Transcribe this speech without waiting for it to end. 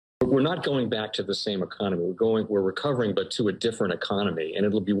we're not going back to the same economy. We're recovering, but to a different economy. And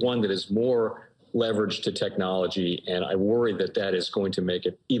it'll be one that is more leveraged to technology. And I worry that that is going to make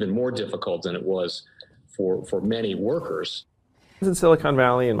it even more difficult than it was for many workers. In Silicon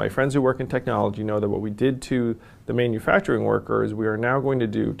Valley, and my friends who work in technology know that what we did to the manufacturing workers, we are now going to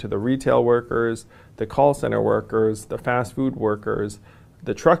do to the retail workers, the call center workers, the fast food workers,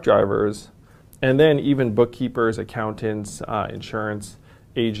 the truck drivers, and then even bookkeepers, accountants, insurance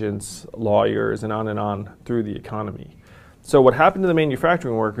agents, lawyers, and on through the economy. So what happened to the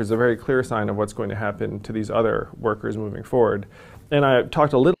manufacturing workers is a very clear sign of what's going to happen to these other workers moving forward. And I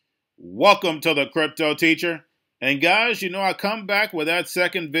talked a little. Welcome to the Crypto Teacher. And guys, you know, I come back with that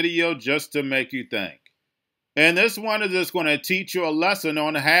second video just to make you think. And this one is just going to teach you a lesson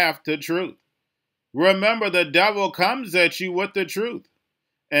on half the truth. Remember, the devil comes at you with the truth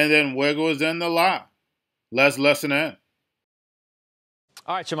and then wiggles in the lie. Let's listen in.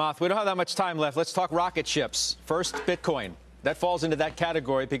 All right, Chamath, we don't have that much time left. Let's talk rocket ships. First, Bitcoin. That falls into that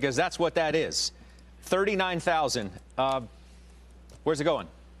category because that's what that is. 39,000. Where's it going?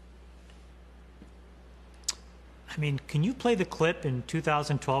 I mean, can you play the clip in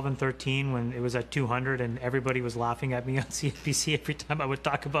 2012 and 13 when it was at 200 and everybody was laughing at me on CNBC every time I would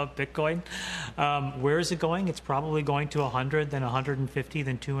talk about Bitcoin? Where is it going? It's probably going to 100, then 150,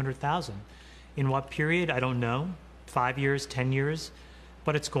 then 200,000. In what period? I don't know. 5 years, 10 years,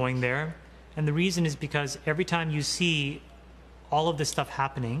 but it's going there. And the reason is because every time you see all of this stuff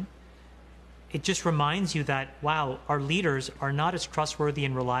happening, it just reminds you that, wow, our leaders are not as trustworthy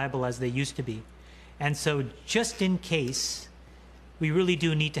and reliable as they used to be. And so just in case, we really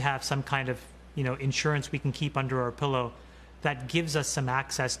do need to have some kind of, insurance we can keep under our pillow that gives us some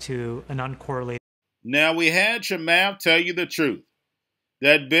access to an uncorrelated. Now, we had Chamath tell you the truth,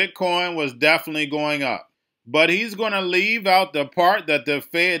 that Bitcoin was definitely going up. But he's going to leave out the part that the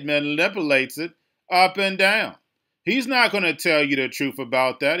Fed manipulates it up and down. He's not going to tell you the truth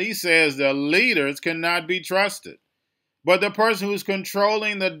about that. He says the leaders cannot be trusted. But the person who's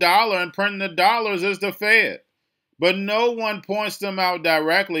controlling the dollar and printing the dollars is the Fed. But no one points them out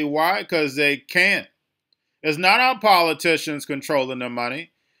directly. Why? Because they can't. It's not our politicians controlling the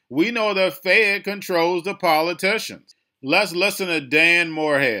money. We know the Fed controls the politicians. Let's listen to Dan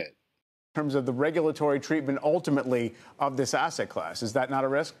Moorhead. In terms of the regulatory treatment ultimately of this asset class, is that not a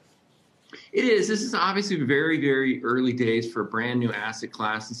risk? It is. This is obviously very, very early days for a brand new asset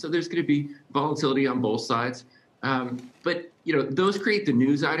class. And so there's going to be volatility on both sides. But, those create the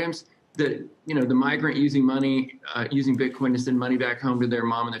news items that, the migrant using money, using Bitcoin to send money back home to their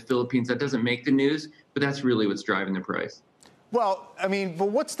mom in the Philippines. That doesn't make the news, but that's really what's driving the price. Well, I mean, but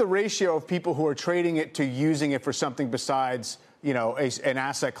what's the ratio of people who are trading it to using it for something besides, an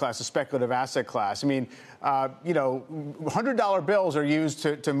asset class, a speculative asset class? I mean, $100 bills are used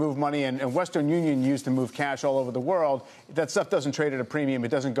to move money, and Western Union used to move cash all over the world. That stuff doesn't trade at a premium. It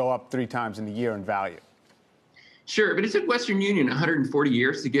doesn't go up 3 times in the year in value. Sure, but it took Western Union 140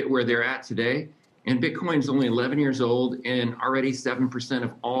 years to get where they're at today. And Bitcoin is only 11 years old, and already 7%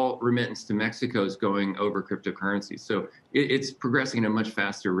 of all remittance to Mexico is going over cryptocurrency. So it's progressing at a much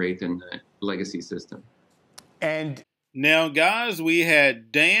faster rate than the legacy system. And now, guys, we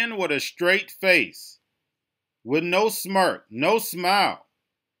had Dan with a straight face, with no smirk, no smile,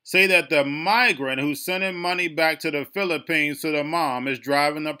 say that the migrant who's sending money back to the Philippines to the mom is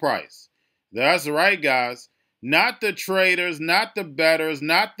driving the price. That's right, guys. Not the traders, not the bettors,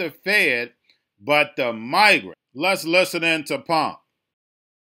 not the Fed, but the migrant. Let's listen in to Pomp.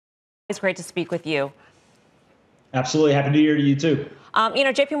 It's great to speak with you. Absolutely. Happy New Year to you, too.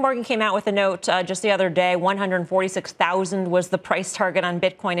 JP Morgan came out with a note just the other day. 146,000 was the price target on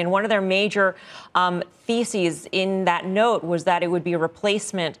Bitcoin. And one of their major theses in that note was that it would be a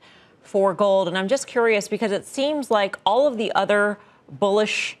replacement for gold. And I'm just curious because it seems like all of the other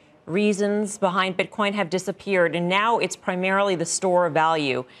bullish reasons behind Bitcoin have disappeared, and now it's primarily the store of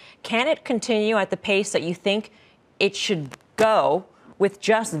value. Can it continue at the pace that you think it should go with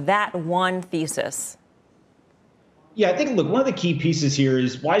just that one thesis? Yeah, I think, look, one of the key pieces here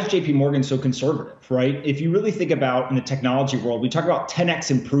is why is JP Morgan so conservative, right? If you really think about in the technology world, we talk about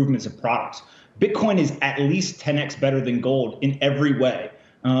 10x improvements of products. Bitcoin is at least 10x better than gold in every way.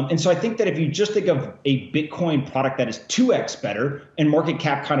 And so I think that if you just think of a Bitcoin product that is 2x better and market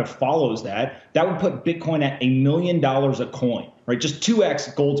cap kind of follows that, that would put Bitcoin at $1 million a coin, right? Just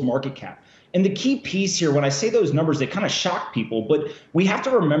 2x gold's market cap. And the key piece here, when I say those numbers, they kind of shock people, but we have to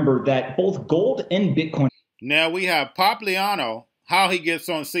remember that both gold and Bitcoin. Now we have Popliano, how he gets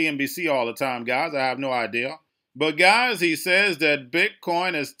on CNBC all the time, guys. I have no idea. But guys, he says that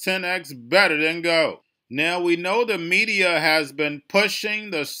Bitcoin is 10x better than gold. Now, we know the media has been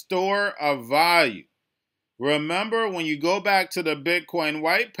pushing the store of value. Remember, when you go back to the Bitcoin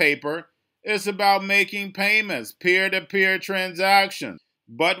white paper, it's about making payments, peer-to-peer transactions.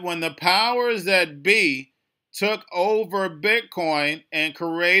 But when the powers that be took over Bitcoin and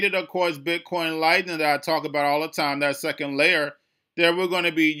created, of course, Bitcoin Lightning that I talk about all the time, that second layer that we're going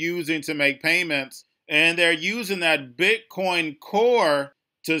to be using to make payments, and they're using that Bitcoin core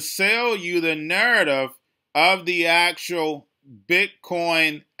to sell you the narrative of the actual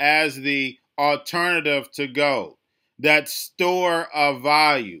Bitcoin as the alternative to gold, that store of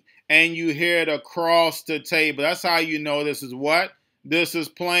value. And you hear it across the table. That's how you know this is what? This is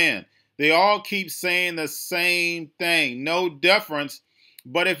planned. They all keep saying the same thing, no difference.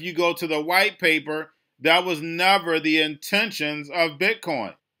 But if you go to the white paper, that was never the intentions of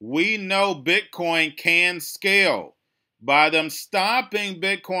Bitcoin. We know Bitcoin can scale. By them stopping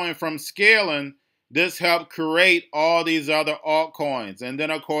Bitcoin from scaling, this helped create all these other altcoins. And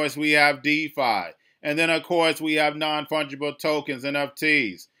then, of course, we have DeFi. And then, of course, we have non-fungible tokens,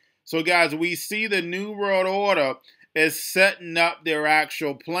 NFTs. So, guys, we see the New World Order is setting up their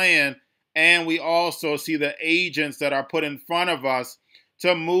actual plan. And we also see the agents that are put in front of us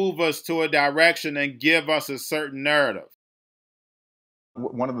to move us to a direction and give us a certain narrative.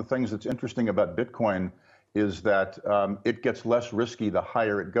 One of the things that's interesting about Bitcoin is that it gets less risky the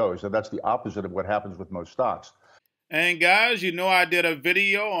higher it goes. And that's the opposite of what happens with most stocks. And guys, you know I did a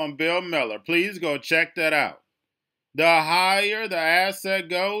video on Bill Miller. Please go check that out. The higher the asset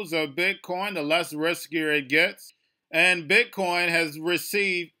goes of Bitcoin, the less riskier it gets. And Bitcoin has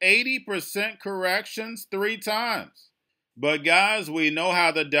received 80% corrections 3 times. But guys, we know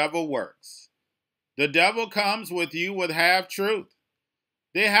how the devil works. The devil comes with you with half-truth.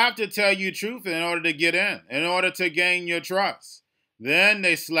 They have to tell you truth in order to get in order to gain your trust. Then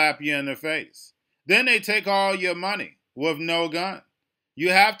they slap you in the face. Then they take all your money with no gun. You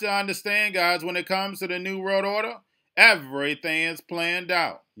have to understand, guys, when it comes to the New World Order, everything is planned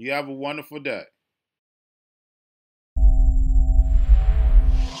out. You have a wonderful day.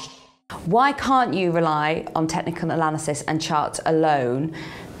 Why can't you rely on technical analysis and charts alone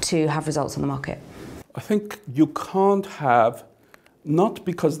to have results on the market? I think you can't have, not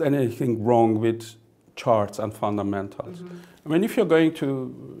because there's anything wrong with charts and fundamentals. I mean, if you're going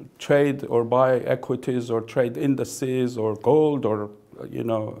to trade or buy equities or trade indices or gold or,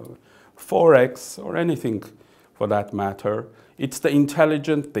 Forex or anything for that matter, it's the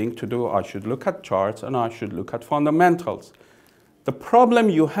intelligent thing to do. I should look at charts and I should look at fundamentals. The problem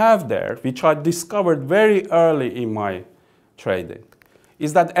you have there, which I discovered very early in my trading,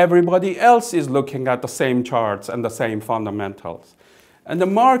 is that everybody else is looking at the same charts and the same fundamentals. And the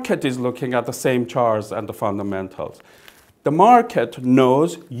market is looking at the same charts and the fundamentals. The market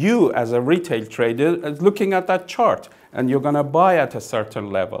knows you as a retail trader is looking at that chart, and you're going to buy at a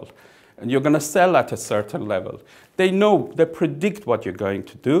certain level, and you're going to sell at a certain level. They know, they predict what you're going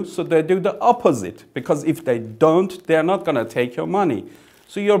to do, so they do the opposite, because if they don't, they're not going to take your money.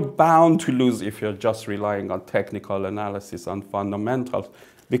 So you're bound to lose if you're just relying on technical analysis and fundamentals,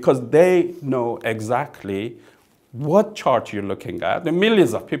 because they know exactly what chart you're looking at. And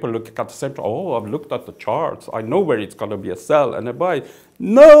millions of people look at the same chart. Oh, I've looked at the charts. I know where it's going to be a sell and a buy.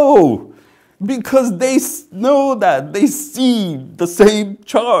 No, because they know that. They see the same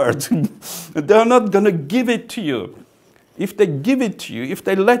chart. They're not going to give it to you. If they give it to you, if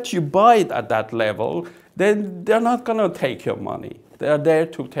they let you buy it at that level, then they're not going to take your money. They're there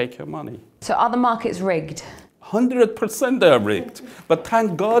to take your money. So are the markets rigged? 100% they're rigged. But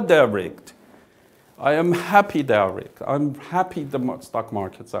thank God they're rigged. I am happy they are rigged. I'm happy the stock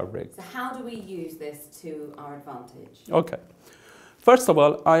markets are rigged. So how do we use this to our advantage? Okay. First of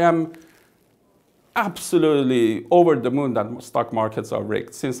all, I am absolutely over the moon that stock markets are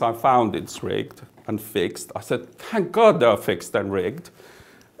rigged. Since I found it's rigged and fixed, I said, thank God they are fixed and rigged.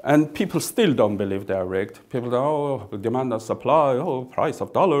 And people still don't believe they are rigged. People go, oh, demand and supply, oh, price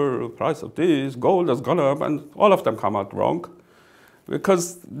of dollar, price of this, gold has gone up, and all of them come out wrong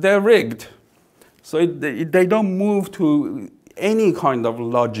because they're rigged. So they don't move to any kind of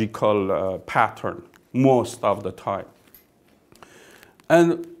logical pattern most of the time.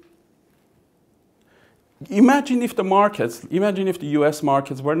 And imagine if the US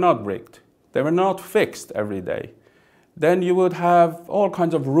markets were not rigged. They were not fixed every day. Then you would have all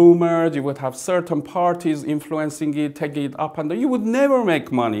kinds of rumors, you would have certain parties influencing it, taking it up and down. You would never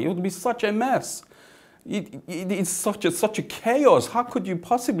make money. It would be such a mess. It's such a chaos. How could you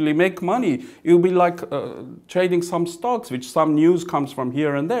possibly make money? It would be like trading some stocks, which some news comes from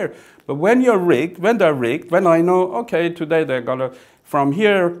here and there. But when they're rigged, when I know, okay, today they're gonna from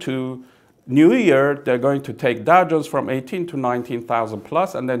here to New Year, they're going to take Dow Jones from 18 to 19,000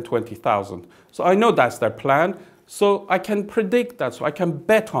 plus and then 20,000. So I know that's their plan. So I can predict that. So I can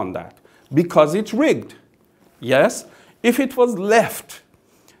bet on that because it's rigged. Yes, if it was left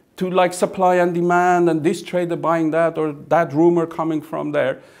to like supply and demand and this trader buying that or that rumor coming from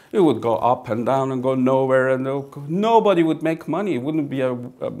there, it would go up and down and go nowhere and nobody would make money. It wouldn't be a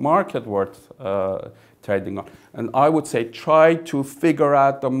market worth trading on. And I would say try to figure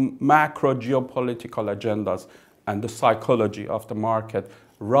out the macro geopolitical agendas and the psychology of the market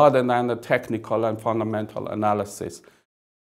rather than the technical and fundamental analysis.